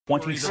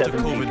27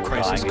 COVID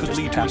crisis could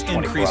lead to an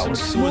increase in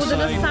More than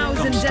suicide.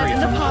 1,000 deaths in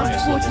the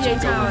past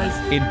 48 hours.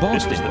 In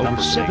Boston,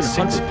 over 700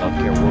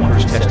 healthcare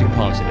workers testing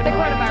positive. The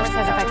coronavirus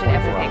has affected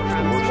everything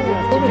from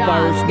schools to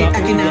Coronavirus jobs. not The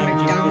economic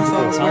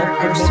downfalls where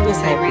our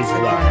suicide rates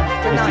have gone up.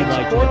 Tonight,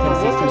 support the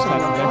workers on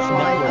the front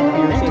line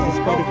appears as a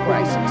spread of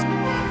crisis.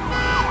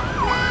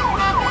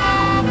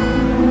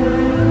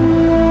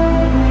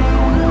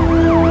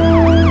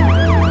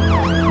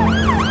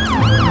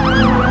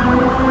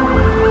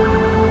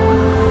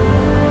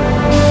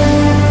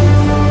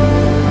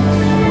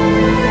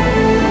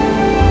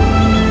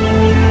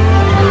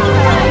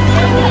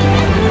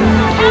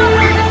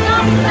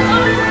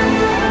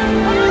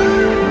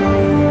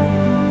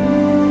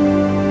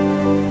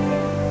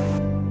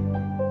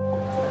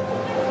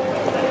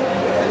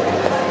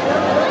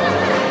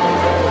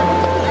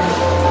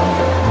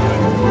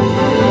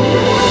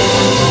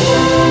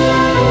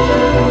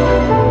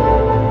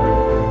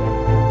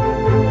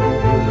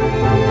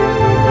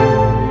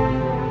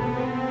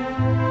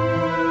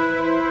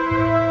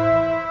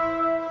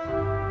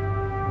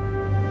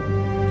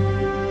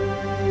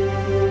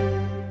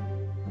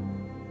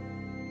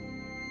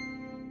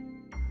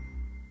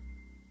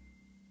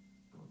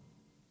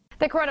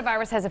 The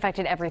coronavirus has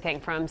affected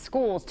everything from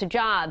schools to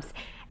jobs.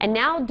 And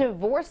now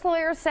divorce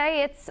lawyers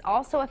say it's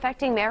also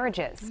affecting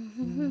marriages.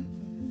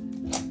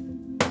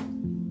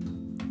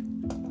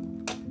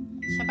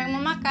 Siapa yang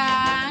mau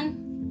makan?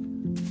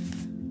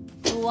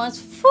 Who wants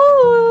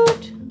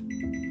food?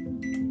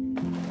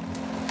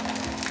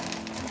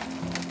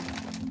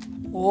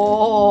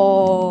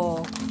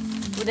 Oh,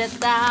 udah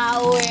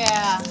tahu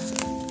ya.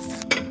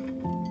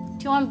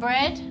 Do you want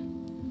bread?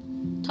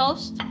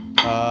 Toast?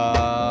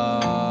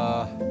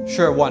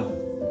 Sure, one.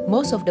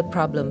 Most of the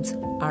problems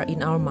are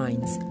in our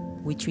minds,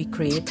 which we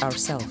create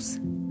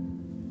ourselves.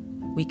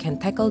 We can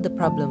tackle the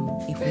problem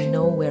if we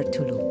know where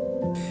to look.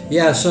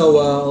 Yeah, so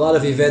a lot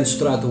of events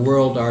throughout the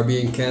world are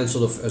being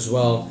cancelled as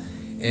well.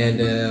 And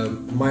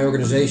my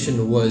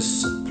organization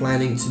was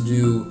planning to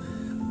do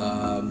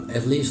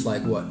at least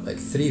like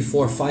 3,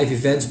 4, 5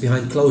 events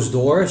behind closed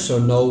doors, so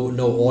no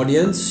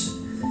audience.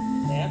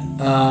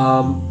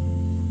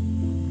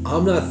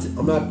 I'm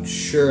not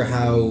sure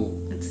how.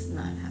 It's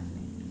not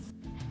happening.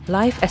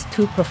 Life as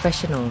two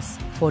professionals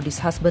for this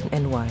husband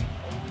and wife.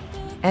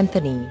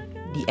 Anthony,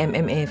 the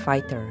MMA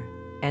fighter,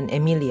 and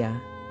Emilia,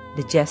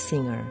 the jazz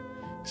singer,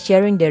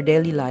 sharing their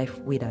daily life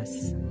with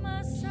us.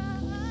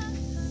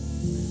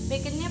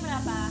 Baconnya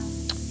berapa?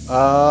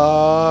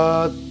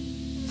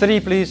 3,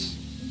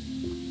 please.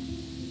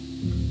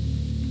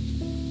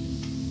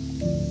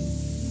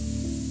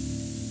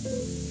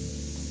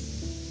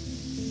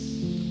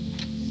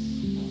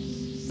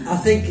 I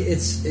think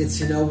it's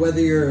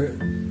whether you're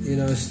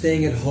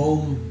staying at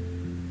home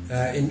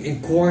in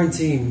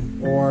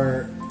quarantine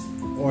or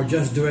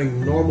just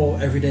doing normal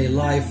everyday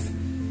life,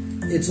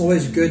 it's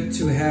always good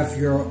to have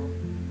your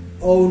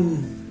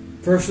own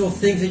personal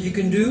things that you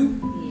can do.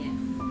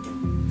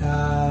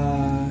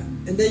 Yeah.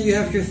 And then you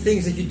have your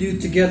things that you do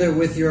together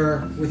with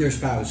your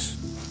spouse.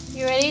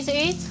 You ready to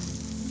eat?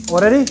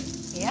 Already?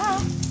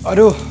 Yeah.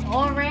 Aduh.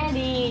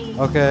 Already.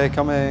 Okay,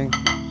 coming.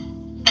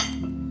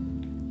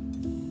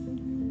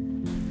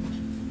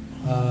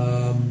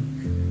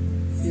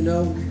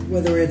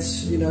 Whether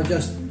it's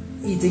just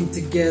eating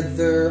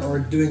together or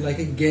doing like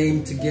a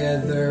game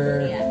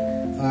together,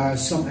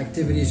 some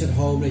activities at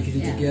home that you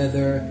do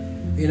together,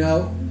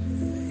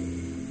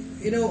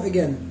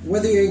 again,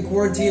 whether you're in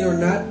quarantine or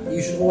not,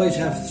 you should always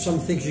have some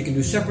things you can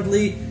do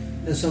separately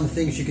and some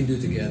things you can do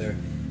together,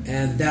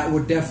 and that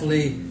would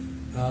definitely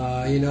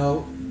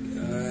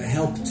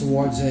help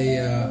towards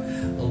a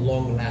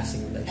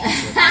long-lasting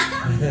relationship.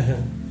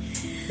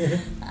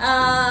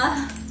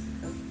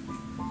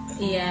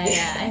 Yeah,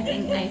 I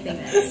think that's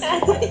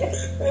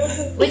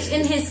which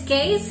in his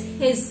case,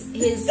 his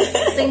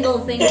single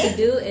thing to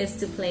do is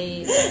to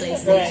play the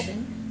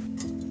PlayStation.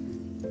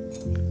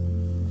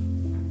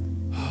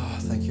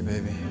 Oh, thank you,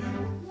 baby.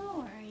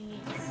 No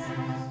worries.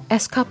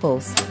 As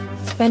couples,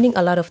 spending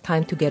a lot of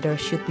time together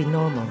should be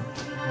normal.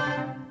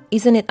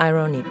 Isn't it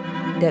ironic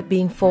that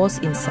being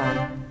forced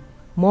inside,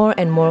 more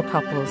and more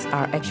couples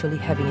are actually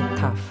having it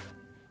tough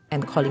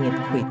and calling it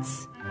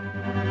quits?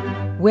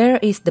 Where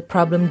is the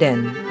problem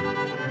then?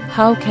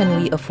 How can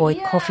we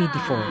avoid coffee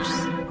divorce?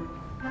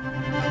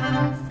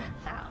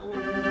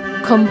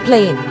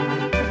 Complaint,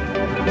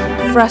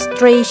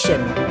 frustration,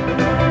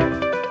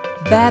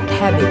 bad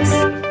habits,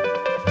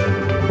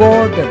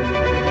 boredom.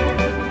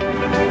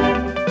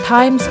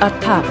 Times are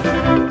tough.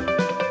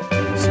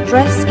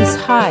 Stress is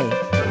high.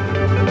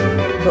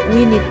 But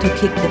we need to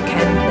kick the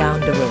can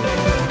down the road.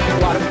 A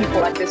lot of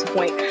people at this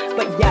point.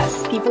 But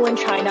yes, people in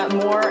China,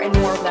 more and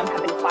more of them have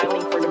been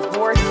filing for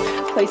divorce.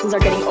 Places are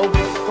getting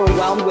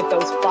overwhelmed with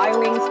those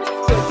filings.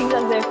 So it seems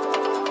as if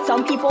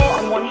some people,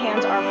 on one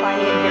hand, are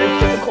finding it very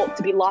difficult difficult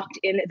to be locked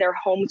in their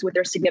homes with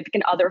their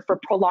significant other for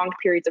prolonged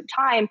periods of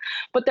time.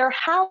 But there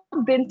have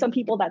been some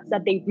people that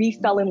said they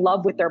fell in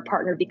love with their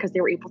partner because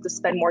they were able to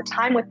spend more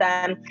time with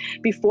them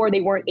before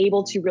they weren't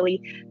able to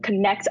really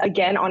connect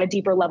again on a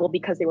deeper level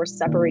because they were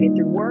separated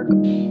through work.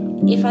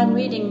 If I'm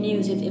reading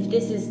news, if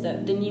this is the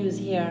news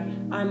here,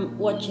 I'm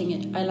watching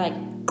it.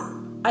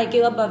 I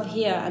go above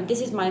here, and this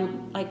is my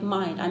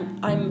mind.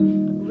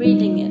 I'm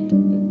reading it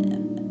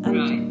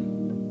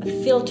and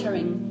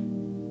filtering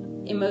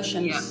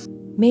emotions. Yeah.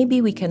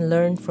 Maybe we can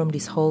learn from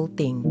this whole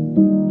thing.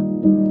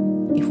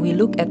 If we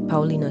look at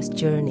Paulina's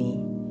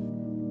journey,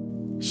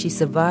 she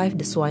survived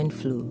the swine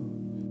flu.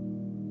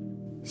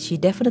 She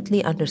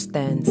definitely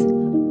understands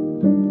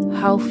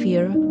how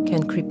fear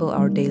can cripple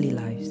our daily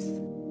lives.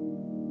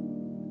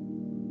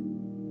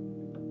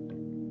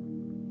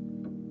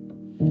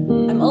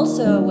 I'm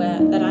also aware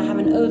that I have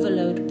an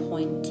overload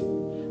point.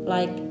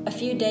 Like a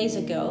few days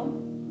ago,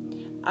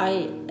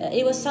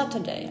 it was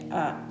Saturday,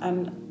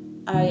 and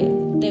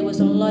there was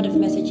a lot of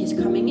messages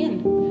coming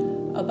in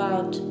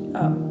about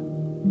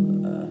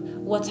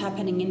what's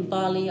happening in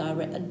Bali.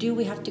 Do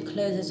we have to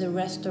close as a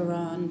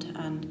restaurant?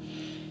 And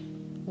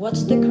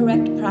what's the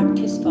correct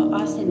practice for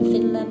us in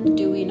Finland?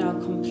 Do we now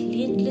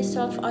completely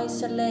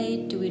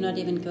self-isolate? Do we not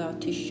even go out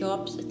to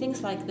shops?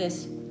 Things like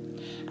this.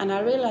 And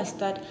I realized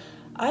that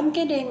I'm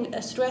getting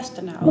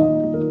stressed now,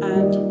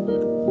 and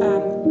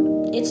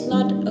it's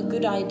not a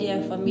good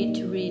idea for me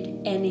to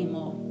read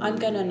anymore. I'm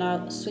gonna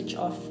now switch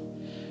off.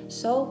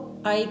 So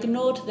I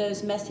ignored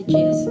those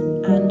messages,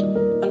 and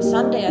on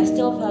Sunday I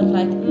still felt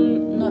like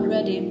not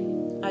ready.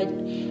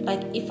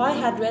 If I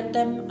had read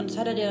them on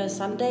Saturday or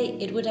Sunday,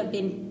 it would have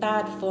been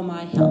bad for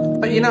my health.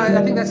 But you know,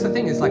 I think that's the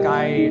thing, is like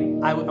I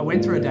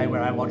went through a day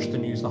where I watched the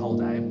news the whole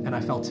day and I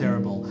felt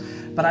terrible.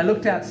 But I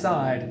looked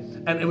outside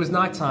and it was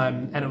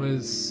nighttime,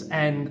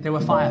 and there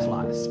were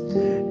fireflies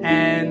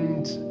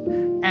and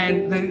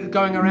they're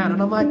going around,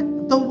 and I'm like,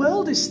 the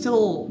world is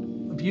still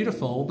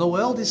beautiful. The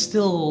world is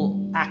still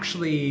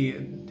actually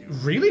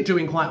really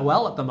doing quite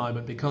well at the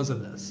moment because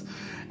of this.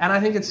 And I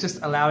think it's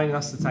just allowing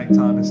us to take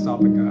time and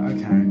stop and go,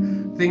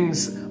 okay,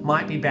 things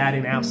might be bad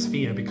in our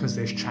sphere because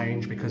there's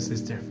change, because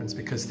there's difference,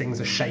 because things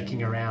are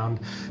shaking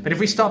around. But if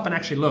we stop and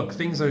actually look,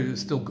 things are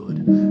still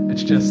good.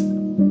 It's just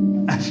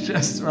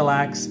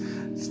relax,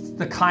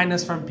 the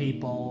kindness from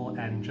people,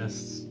 and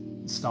just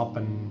stop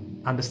and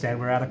understand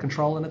we're out of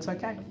control and it's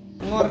okay.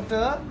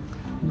 Norte.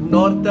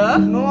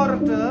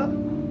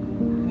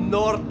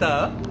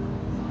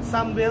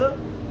 Sambil.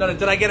 No,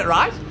 did I get it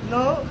right?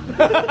 No.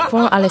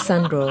 For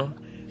Alessandro,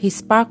 his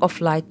spark of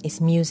light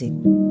is music.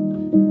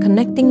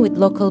 Connecting with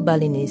local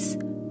Balinese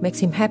makes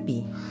him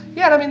happy.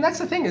 Yeah, I mean, that's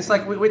the thing. It's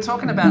like we're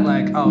talking about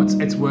like, oh,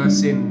 it's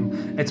worse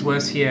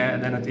here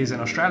than it is in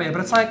Australia.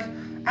 But it's like,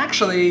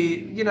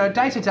 actually, you know,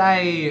 day to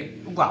day.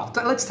 Well,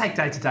 let's take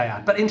day to day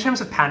out. But in terms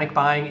of panic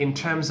buying, in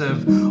terms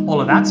of all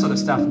of that sort of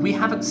stuff, we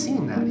haven't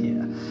seen that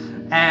here.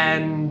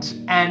 And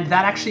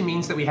that actually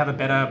means that we have a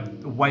better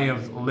way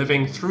of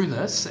living through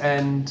this,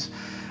 and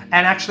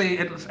actually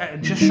it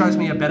just shows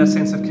me a better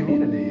sense of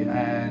community.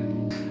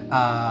 And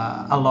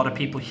a lot of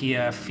people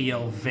here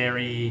feel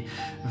very,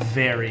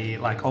 very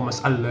like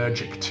almost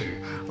allergic to.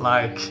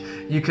 Like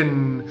you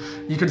can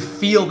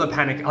feel the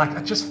panic.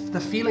 Like just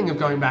the feeling of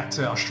going back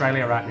to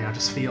Australia right now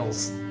just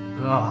feels,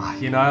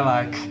 you know,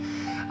 like.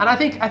 And I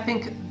think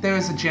there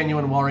is a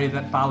genuine worry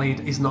that Bali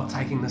is not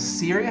taking this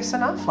serious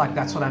enough. Like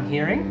that's what I'm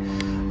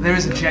hearing. There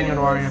is a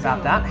genuine worry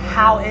about that.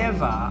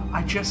 However,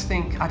 I just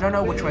think, I don't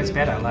know which way is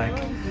better.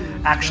 Like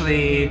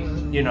actually,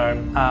 you know,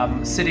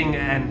 sitting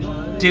and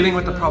dealing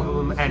with the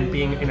problem and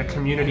being in a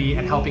community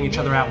and helping each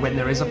other out when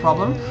there is a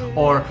problem,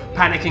 or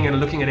panicking and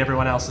looking at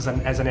everyone else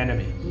as an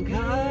enemy.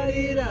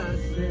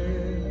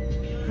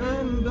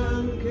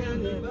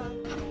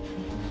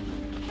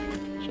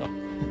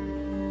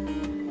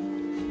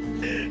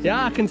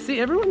 Yeah, I can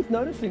see everyone's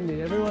noticing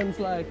me. Everyone's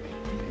like,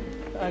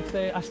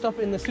 I stop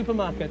in the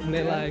supermarket and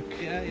they're like,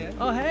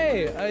 oh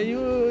hey, are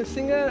you a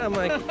singer? I'm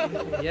like,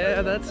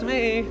 yeah, that's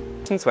me.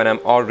 Since when I'm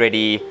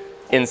already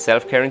in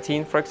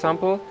self-quarantine, for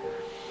example,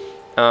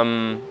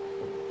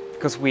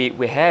 because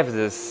we have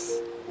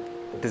this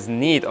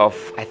need of,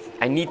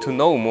 I need to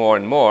know more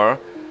and more,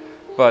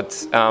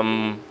 but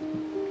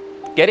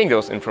getting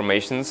those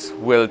informations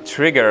will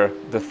trigger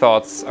the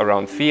thoughts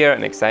around fear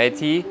and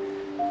anxiety,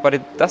 but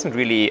it doesn't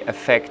really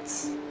affect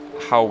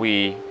how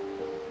we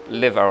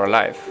live our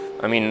life.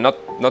 I mean,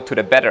 not to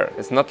the better.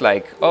 It's not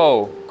like,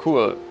 oh,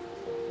 cool,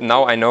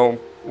 now I know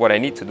what I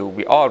need to do.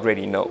 We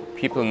already know.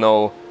 People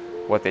know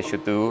what they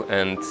should do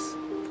and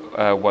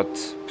what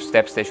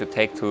steps they should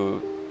take to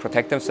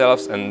protect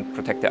themselves and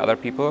protect the other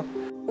people.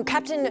 Well,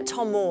 Captain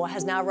Tom Moore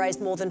has now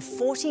raised more than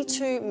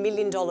 $42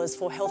 million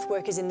for health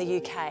workers in the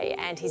UK,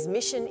 and his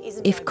mission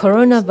isn't... If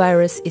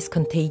coronavirus is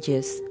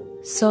contagious,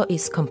 so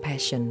is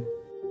compassion.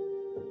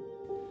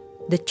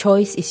 The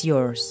choice is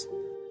yours.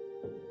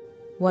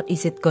 What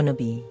is it gonna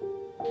be?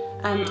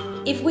 And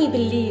if we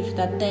believe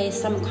that there is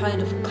some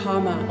kind of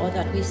karma, or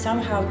that we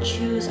somehow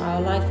choose our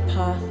life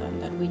path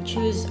and that we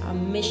choose our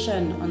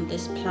mission on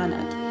this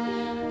planet,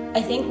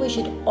 I think we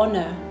should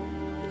honor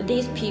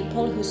these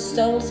people whose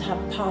souls have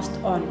passed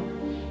on,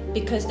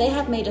 because they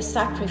have made a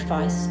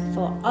sacrifice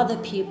for other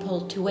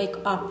people to wake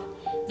up.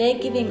 They're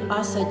giving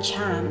us a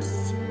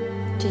chance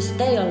to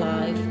stay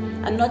alive,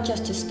 and not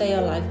just to stay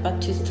alive,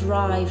 but to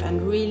thrive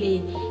and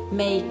really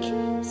make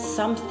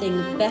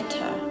something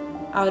better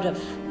out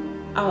of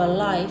our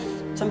life,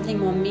 something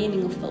more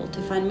meaningful,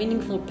 to find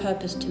meaningful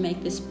purpose to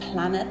make this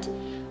planet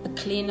a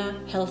cleaner,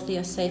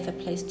 healthier, safer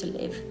place to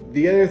live.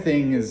 The other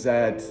thing is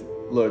that,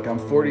 look, I'm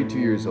 42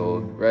 years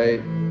old,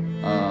 right?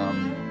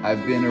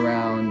 I've been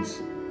around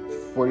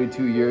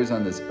 42 years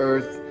on this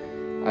earth.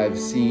 I've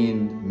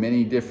seen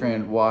many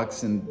different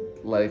walks of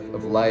life,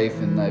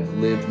 and I've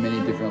lived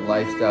many different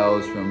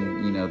lifestyles,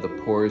 from, you know, the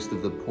poorest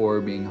of the poor,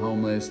 being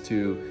homeless,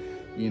 to,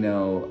 you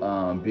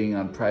know, being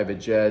on private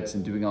jets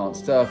and doing all that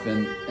stuff.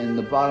 And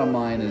the bottom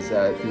line is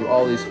that through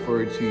all these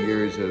 42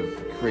 years of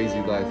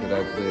crazy life that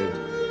I've lived,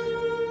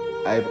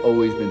 I've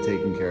always been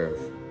taken care of,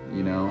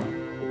 you know?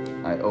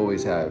 I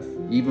always have.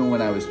 Even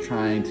when I was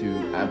trying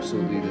to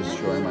absolutely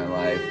destroy my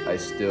life, I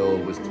still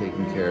was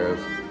taken care of.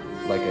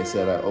 Like I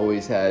said, I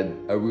always had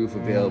a roof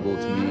available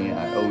to me.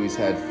 I always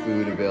had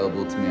food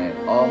available to me.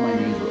 All my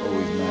needs were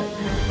always met.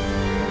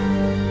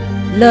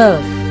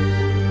 Love,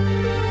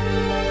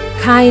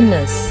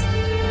 kindness,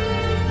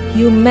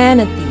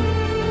 humanity.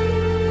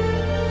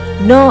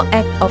 No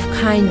act of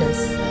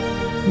kindness,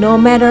 no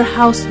matter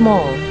how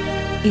small,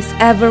 is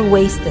ever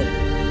wasted.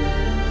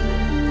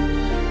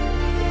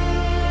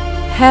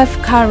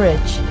 Have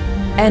courage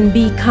and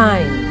be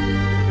kind.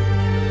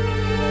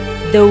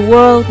 The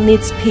world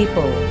needs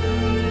people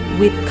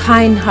with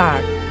kind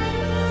heart,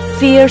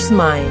 fierce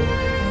mind,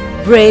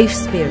 brave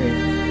spirit.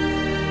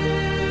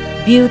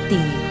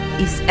 Beauty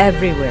is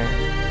everywhere.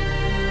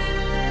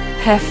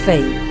 Have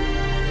faith.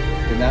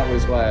 And that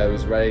was why I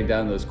was writing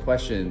down those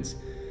questions.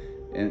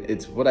 And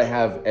it's what I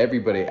have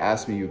everybody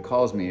ask me who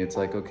calls me. It's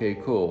like, okay,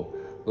 cool.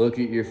 Look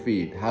at your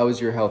feet. How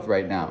is your health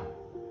right now?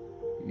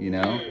 You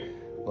know?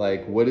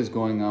 Like, what is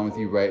going on with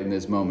you right in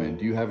this moment?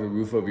 Do you have a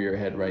roof over your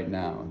head right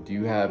now? Do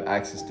you have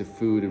access to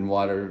food and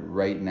water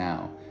right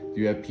now? Do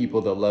you have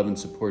people that love and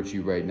support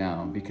you right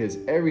now? Because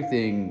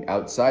everything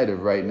outside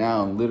of right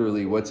now,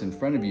 literally what's in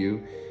front of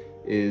you,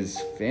 is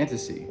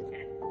fantasy,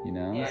 you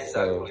know? Yeah,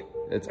 so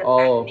it's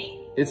all,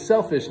 it's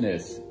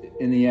selfishness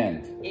in the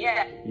end.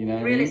 Yeah, you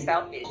know, really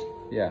selfish.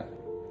 Yeah.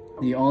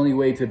 The only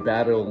way to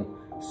battle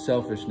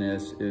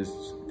selfishness is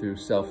through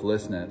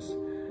selflessness.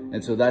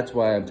 And so that's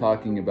why I'm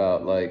talking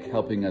about, like,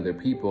 helping other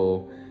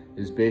people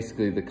is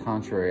basically the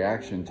contrary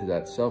action to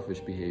that selfish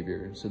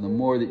behavior. So the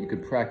more that you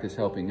could practice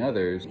helping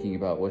others, thinking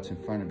about what's in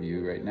front of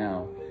you right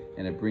now,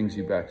 and it brings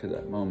you back to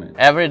that moment.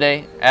 Every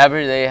day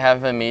I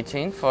have a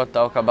meeting for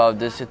talk about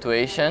this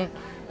situation,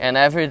 and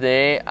every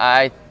day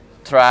I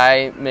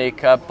try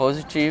make a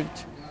positive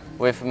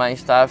with my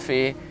staff.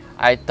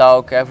 I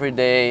talk every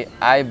day,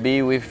 I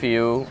be with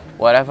you.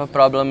 Whatever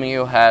problem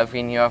you have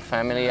in your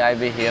family, I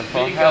be here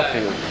for help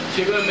you.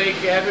 She will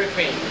make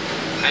everything.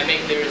 I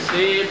make the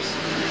receipts,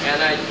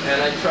 and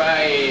I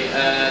try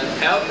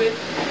help it,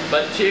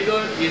 but Chico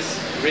is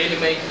really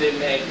make the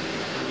make.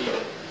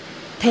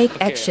 Take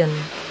action,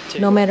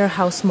 no matter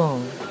how small.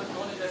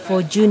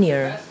 For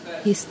Junior,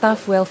 his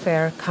staff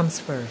welfare comes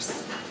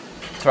first.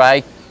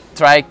 Try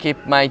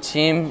keep my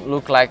team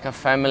look like a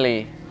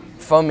family.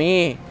 For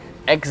me,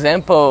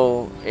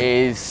 example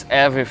is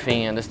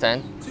everything,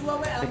 understand?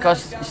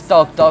 Because it's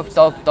talk, but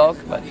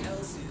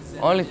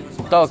only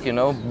talk, you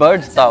know,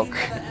 birds talk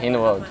in the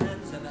world.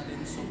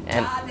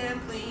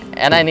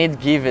 And I need to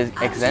give an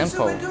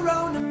example.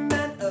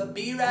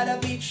 Beer at a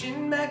beach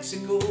in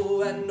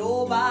Mexico, and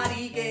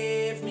nobody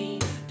gave me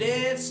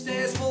death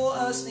stares for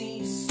a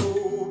sneeze.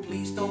 So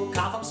please don't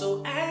cough, I'm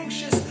so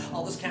anxious.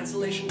 All this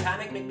cancellation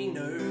panic make me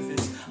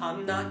nervous.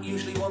 I'm not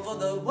usually one for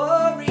the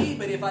worry,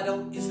 but if I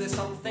don't, is there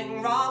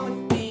something wrong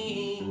with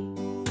me?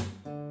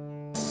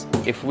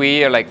 If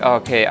we are like, oh,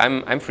 okay,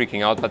 I'm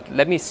freaking out, but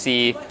let me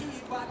see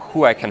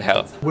who I can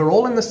help. We're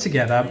all in this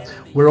together.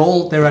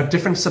 There are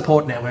different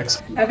support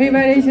networks.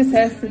 Everybody just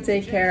has to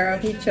take care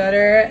of each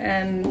other,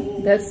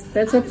 and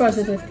that's a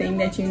positive thing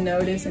that you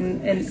notice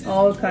in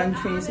all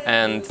countries.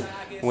 And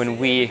when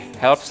we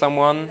help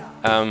someone,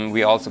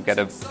 we also get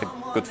a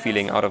good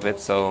feeling out of it.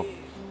 So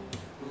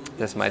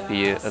this might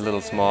be a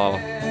little small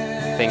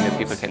thing that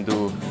people can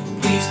do.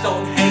 Please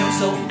don't hate, I'm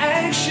so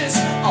anxious.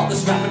 All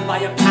this rapid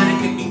fire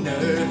panic make me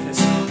nervous.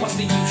 What's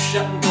the use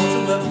shutting doors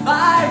to the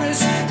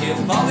virus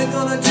if all we're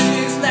gonna do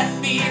is let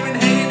fear and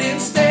hate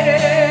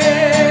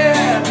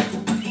instead?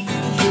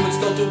 Humans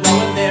don't do well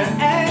when they're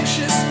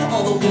anxious.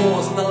 All the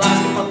wars and the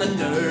lies become the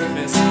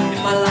nervous.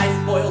 If my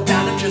life boiled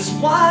down to just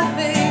one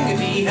thing, it'd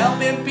be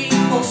helping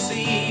people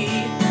see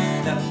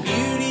that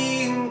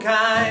beauty and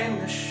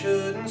kindness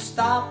shouldn't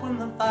stop when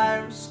the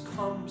virus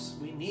comes.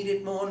 We need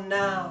it more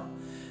now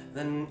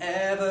than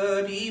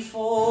ever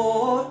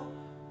before.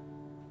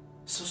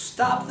 So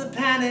stop the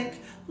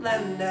panic,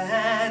 lend a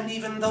hand,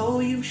 even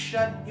though you've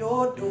shut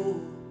your door.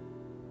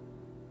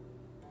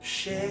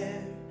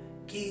 Share,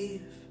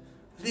 give,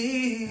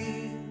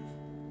 live.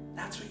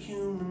 That's what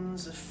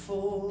humans are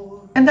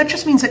for. And that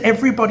just means that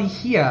everybody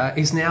here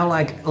is now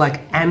like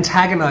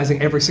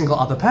antagonizing every single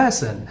other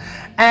person.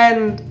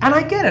 And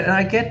I get it, and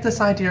I get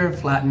this idea of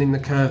flattening the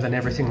curve and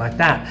everything like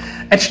that.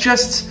 It's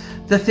just,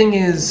 the thing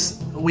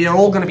is, we are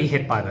all going to be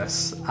hit by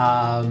this.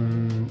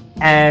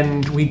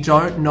 And we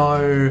don't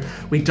know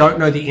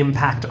the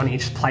impact on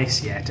each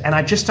place yet. And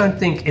I just don't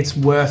think it's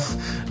worth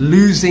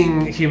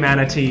losing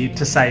humanity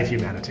to save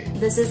humanity.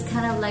 This is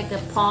kind of like a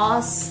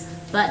pause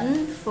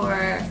button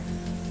for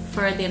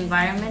the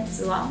environment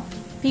as well.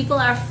 People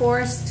are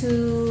forced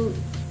to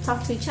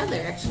talk to each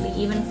other, actually,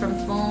 even from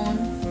phone,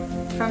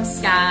 from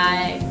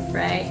Skype,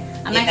 right?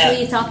 I'm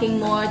actually talking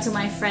more to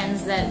my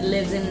friends that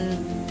live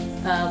in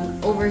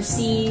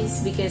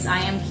overseas, because I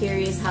am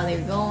curious how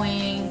they're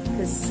going,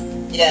 because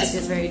it's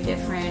just very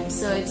different.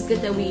 So it's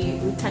good that we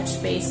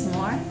touch base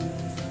more.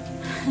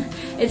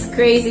 It's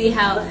crazy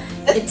how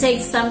it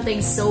takes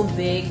something so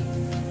big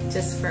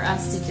just for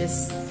us to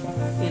just,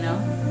 you know,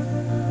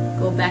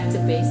 go back to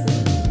basics.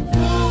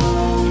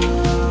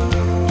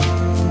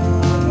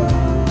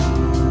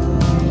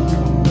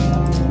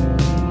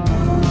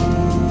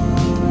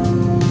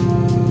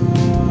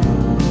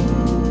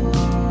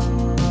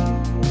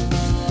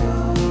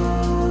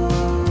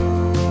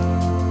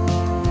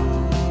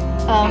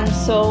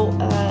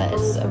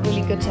 It's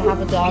really good to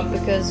have a dog,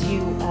 because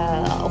you,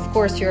 of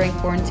course, you're in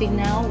quarantine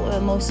now,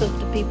 most of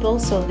the people,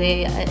 so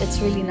it's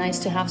really nice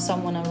to have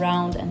someone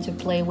around and to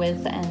play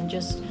with and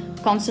just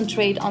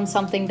concentrate on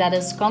something that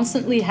is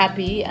constantly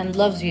happy and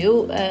loves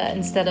you,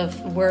 instead of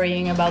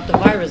worrying about the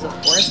virus, of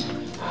course.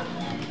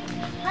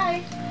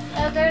 Hi,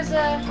 there's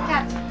a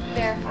cat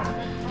there.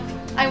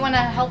 I want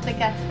to help the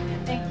cat.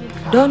 Thank you.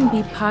 Don't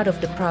be part of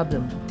the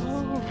problem.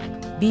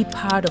 Be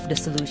part of the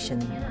solution.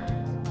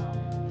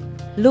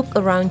 Look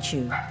around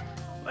you.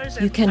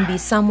 You can be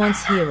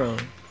someone's hero.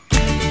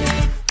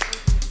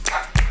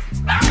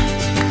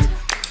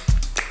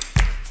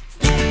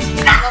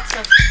 Lots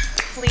of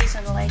fleas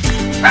in the lake.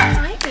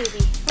 Hi,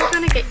 baby. We're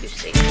gonna get you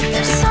safe.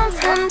 There's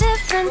something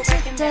different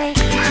today.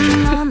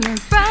 I'm on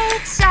the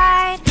bright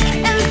side,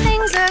 and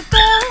things are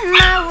going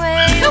my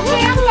way.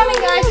 Okay, I'm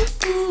coming, guys.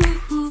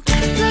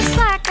 Looks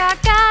like I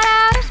got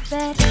out of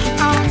bed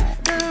on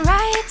the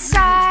right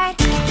side.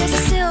 There's a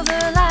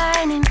silver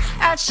lining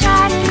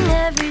outshining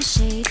every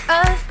shade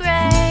of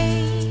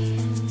gray.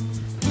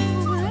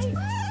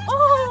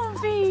 Oh,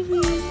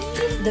 baby.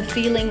 The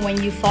feeling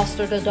when you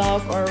foster the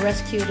dog or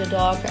rescue the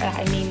dog,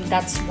 I mean,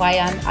 that's why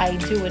I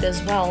do it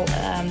as well.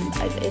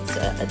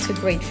 It's a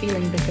great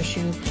feeling,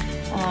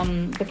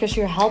 because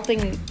you're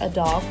helping a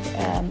dog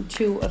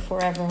to a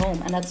forever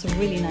home, and that's a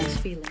really nice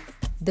feeling.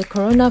 The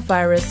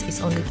coronavirus is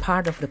only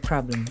part of the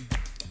problem.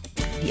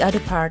 The other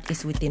part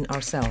is within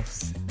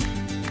ourselves.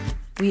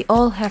 We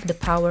all have the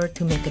power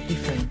to make a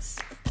difference.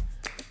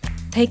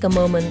 Take a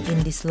moment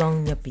in this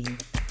Long Nyepi.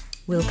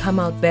 We'll come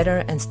out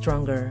better and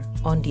stronger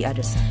on the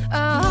other side.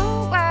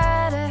 Oh, wow.